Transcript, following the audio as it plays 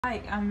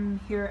Hi,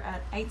 I'm here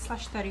at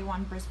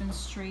 8/31 Brisbane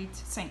Street,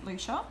 St.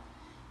 Lucia.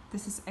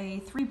 This is a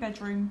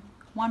 3-bedroom,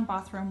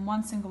 1-bathroom,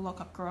 1 single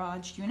lock-up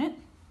garage unit.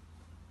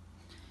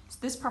 So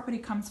this property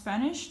comes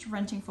furnished,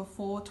 renting for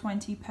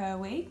 $4.20 per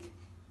week.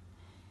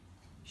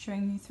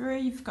 Showing you through,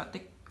 you've got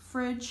the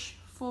fridge,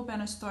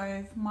 4-burner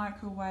stove,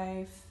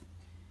 microwave,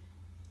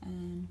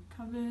 and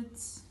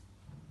cupboards.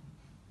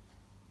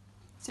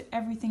 So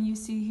everything you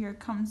see here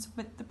comes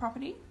with the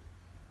property.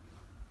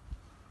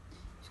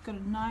 Got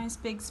a nice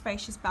big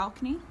spacious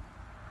balcony.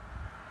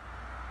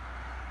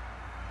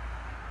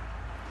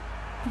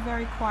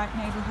 Very quiet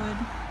neighborhood.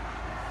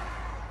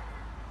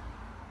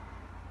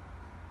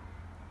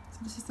 So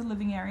this is the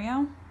living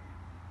area,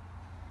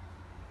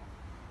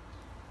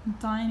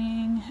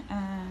 dining,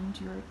 and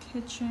your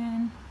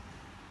kitchen.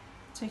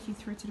 Take you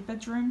through to the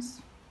bedrooms.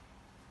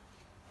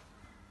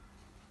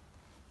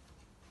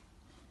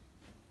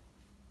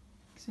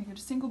 So you got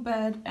a single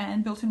bed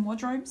and built-in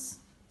wardrobes.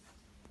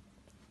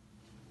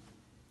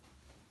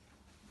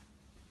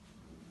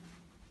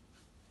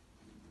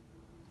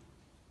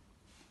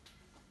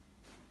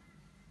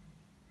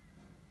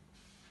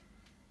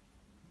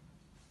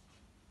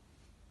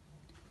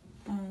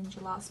 And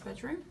your last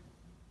bedroom.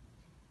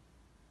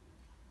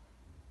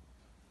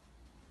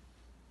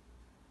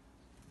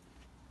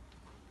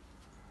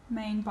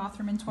 Main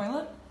bathroom and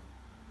toilet.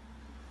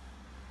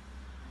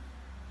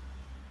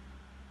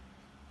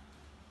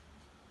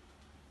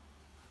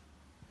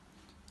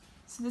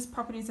 So this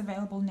property is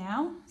available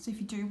now. So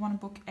if you do want to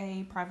book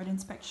a private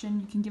inspection,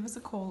 you can give us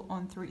a call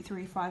on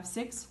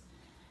 3356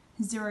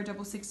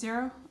 0660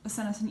 or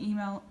send us an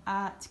email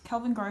at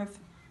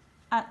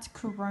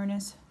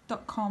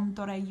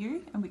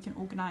kelvingrove@coronas.com.au and we can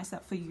organise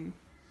that for you.